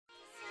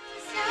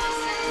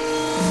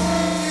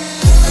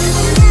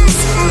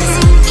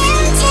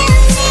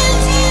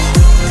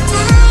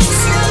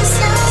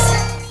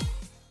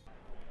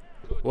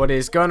What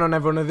is going on,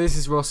 everyone? This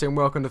is Rossi and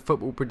welcome to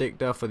Football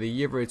Predictor for the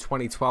Euro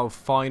 2012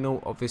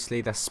 final.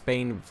 Obviously that's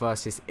Spain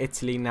versus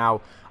Italy.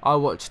 Now I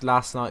watched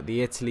last night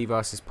the Italy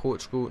versus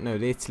Portugal, no,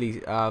 the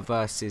Italy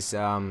versus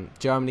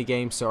Germany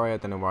game. Sorry, I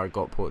don't know where I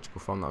got Portugal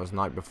from. That was the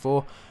night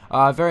before.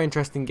 Very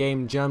interesting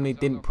game. Germany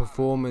didn't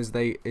perform as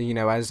they,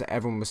 as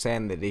everyone was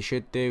saying that they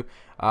should do.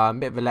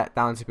 Bit of a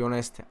letdown, to be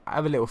honest. I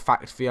have a little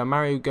fact for you.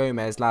 Mario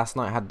Gomez last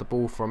night had the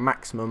ball for a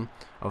maximum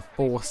of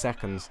 4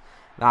 seconds.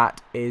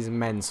 That is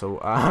mental.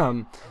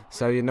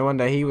 So no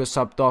wonder he was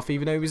subbed off,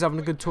 even though he was having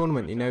a good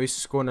tournament. He's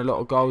scoring a lot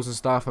of goals and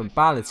stuff. And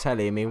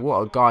Balotelli, I mean,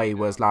 what a guy he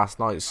was last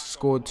night.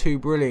 Scored 2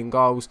 brilliant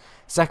goals.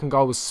 Second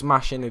goal was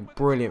smashing, a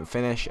brilliant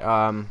finish.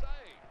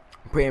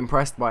 Pretty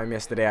impressed by him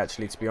yesterday,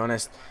 actually, to be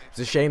honest. It's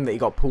a shame that he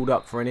got pulled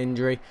up for an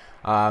injury,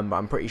 but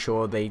I'm pretty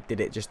sure they did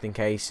it just in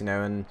case, and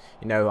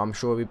I'm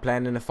sure he'll be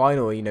playing in the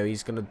final.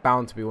 He's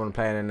bound to be one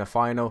playing in the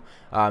final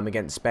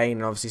against Spain.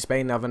 And obviously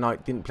Spain the other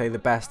night didn't play the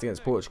best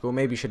against Portugal.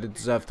 Maybe should have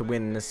deserved to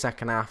win in the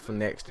second half and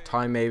the extra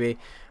time, maybe,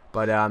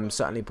 but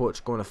certainly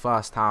Portugal in the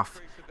first half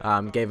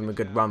gave them a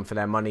good run for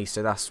their money.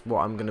 So that's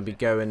what I'm going to be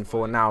going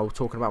for now,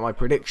 talking about my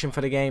prediction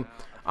for the game.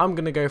 I'm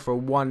going to go for a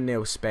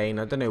 1-0 Spain.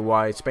 I don't know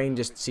why. Spain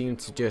just seem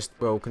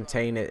to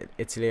contain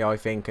Italy, I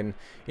think. And,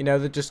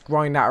 they just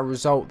grind out a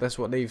result. That's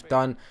what they've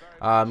done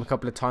a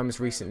couple of times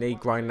recently,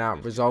 grind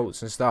out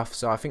results and stuff.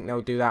 So I think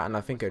they'll do that, and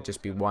I think it'll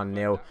just be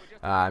 1-0.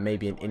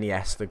 Maybe an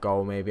Iniesta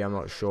goal, maybe. I'm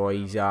not sure.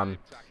 He's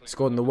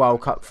scored in the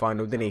World Cup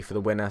final, didn't he, for the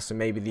winner? So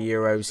maybe the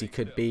Euros he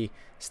could be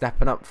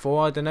stepping up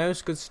for. I don't know.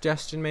 It's a good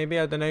suggestion, maybe.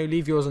 I don't know.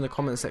 Leave yours in the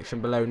comment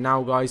section below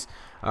now, guys.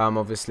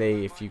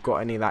 Obviously, if you've got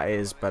any, that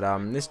is. But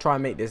let's try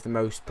and make this the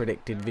most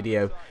predicted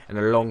video in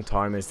a long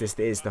time, as this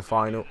is the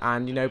final.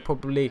 And,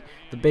 probably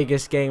the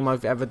biggest game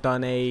I've ever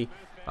done a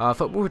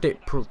football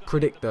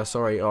predictor,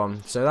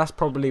 on. So that's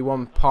probably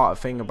one part of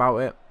thing about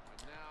it.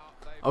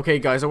 Okay,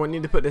 guys, I want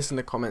you to put this in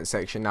the comment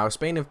section. Now,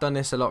 Spain have done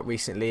this a lot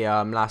recently,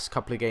 last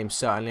couple of games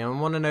certainly. I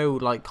want to know,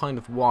 kind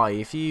of why.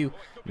 If you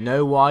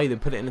know why, then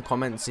put it in the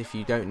comments. If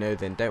you don't know,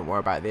 then don't worry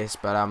about this.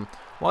 But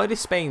why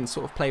does Spain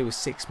sort of play with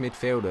 6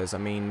 midfielders? I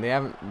mean, they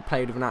haven't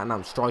played with an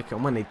out-and-out striker,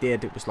 and when they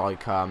did, it was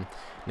like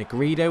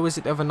Negredo, was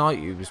it, the other night?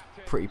 He was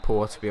pretty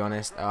poor, to be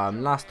honest.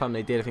 Last time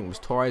they did, I think it was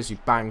Torres, who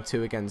banged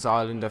 2 against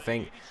Ireland, I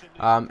think.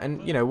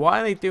 And why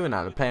are they doing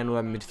that? They're playing all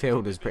their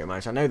midfielders pretty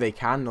much. I know they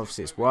can,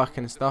 obviously it's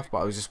working and stuff, but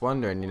I was just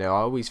wondering. I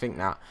always think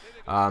that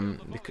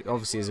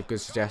obviously is a good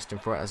suggestion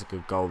for it. That's a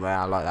good goal there.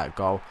 I like that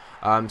goal.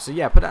 So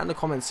yeah, put that in the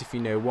comments if you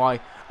know why.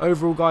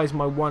 Overall, guys,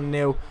 my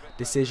 1-0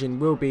 decision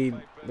will be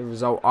the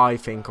result, I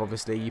think.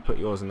 Obviously you put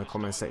yours in the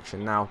comment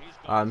section now,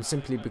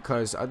 simply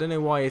because I don't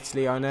know why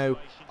Italy. I know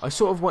I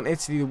sort of want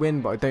Italy to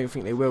win, but I don't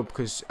think they will,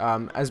 because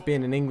as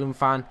being an England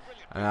fan,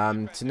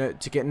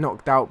 to get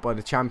knocked out by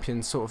the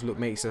champions sort of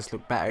makes us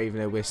look better, even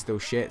though we're still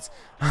shit.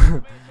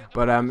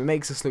 But it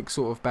makes us look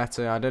sort of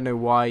better. I don't know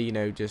why.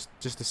 Just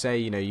to say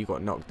you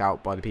got knocked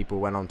out by the people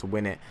who went on to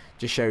win it,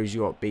 just shows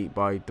you got beat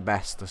by the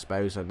best, I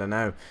suppose. I don't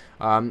know.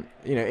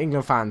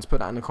 England fans, put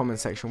that in the comment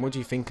section. What do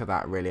you think of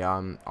that, really?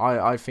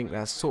 I think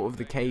that's sort of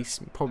the case.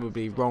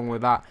 Probably wrong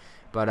with that,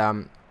 but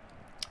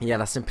yeah,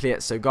 that's simply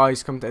it. So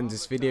guys, come to the end of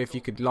this video. If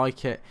you could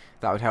like it,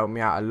 that would help me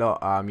out a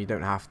lot. You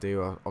don't have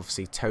to,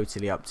 obviously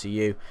totally up to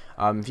you.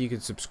 If you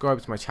could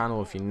subscribe to my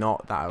channel, if you're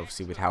not, that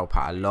obviously would help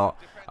out a lot.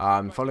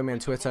 Follow me on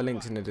Twitter,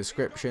 links in the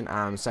description,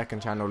 and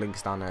second channel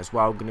links down there as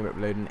well. I'm going to be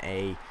uploading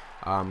a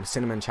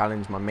cinnamon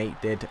challenge my mate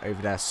did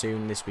over there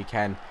soon this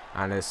weekend,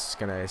 and it's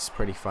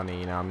pretty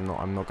funny. I'm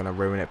not gonna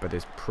ruin it, but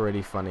it's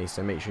pretty funny,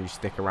 so make sure you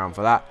stick around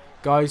for that,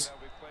 guys.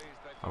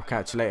 I'll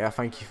catch you later.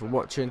 Thank you for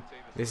watching.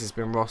 This has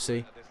been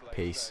Rossi.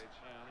 Peace.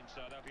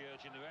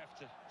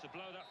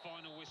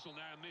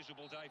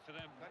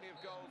 Plenty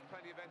of goals,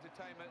 plenty of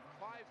entertainment.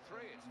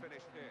 5-3 it's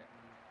finished here.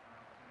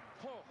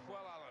 Oh,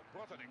 well, Alan,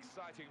 what an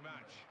exciting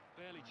match.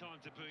 Barely time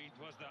to breathe,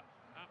 was that?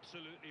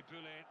 Absolutely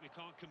brilliant. We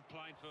can't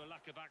complain for a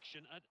lack of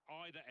action at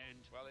either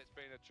end. Well, it's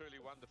been a truly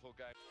wonderful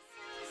game.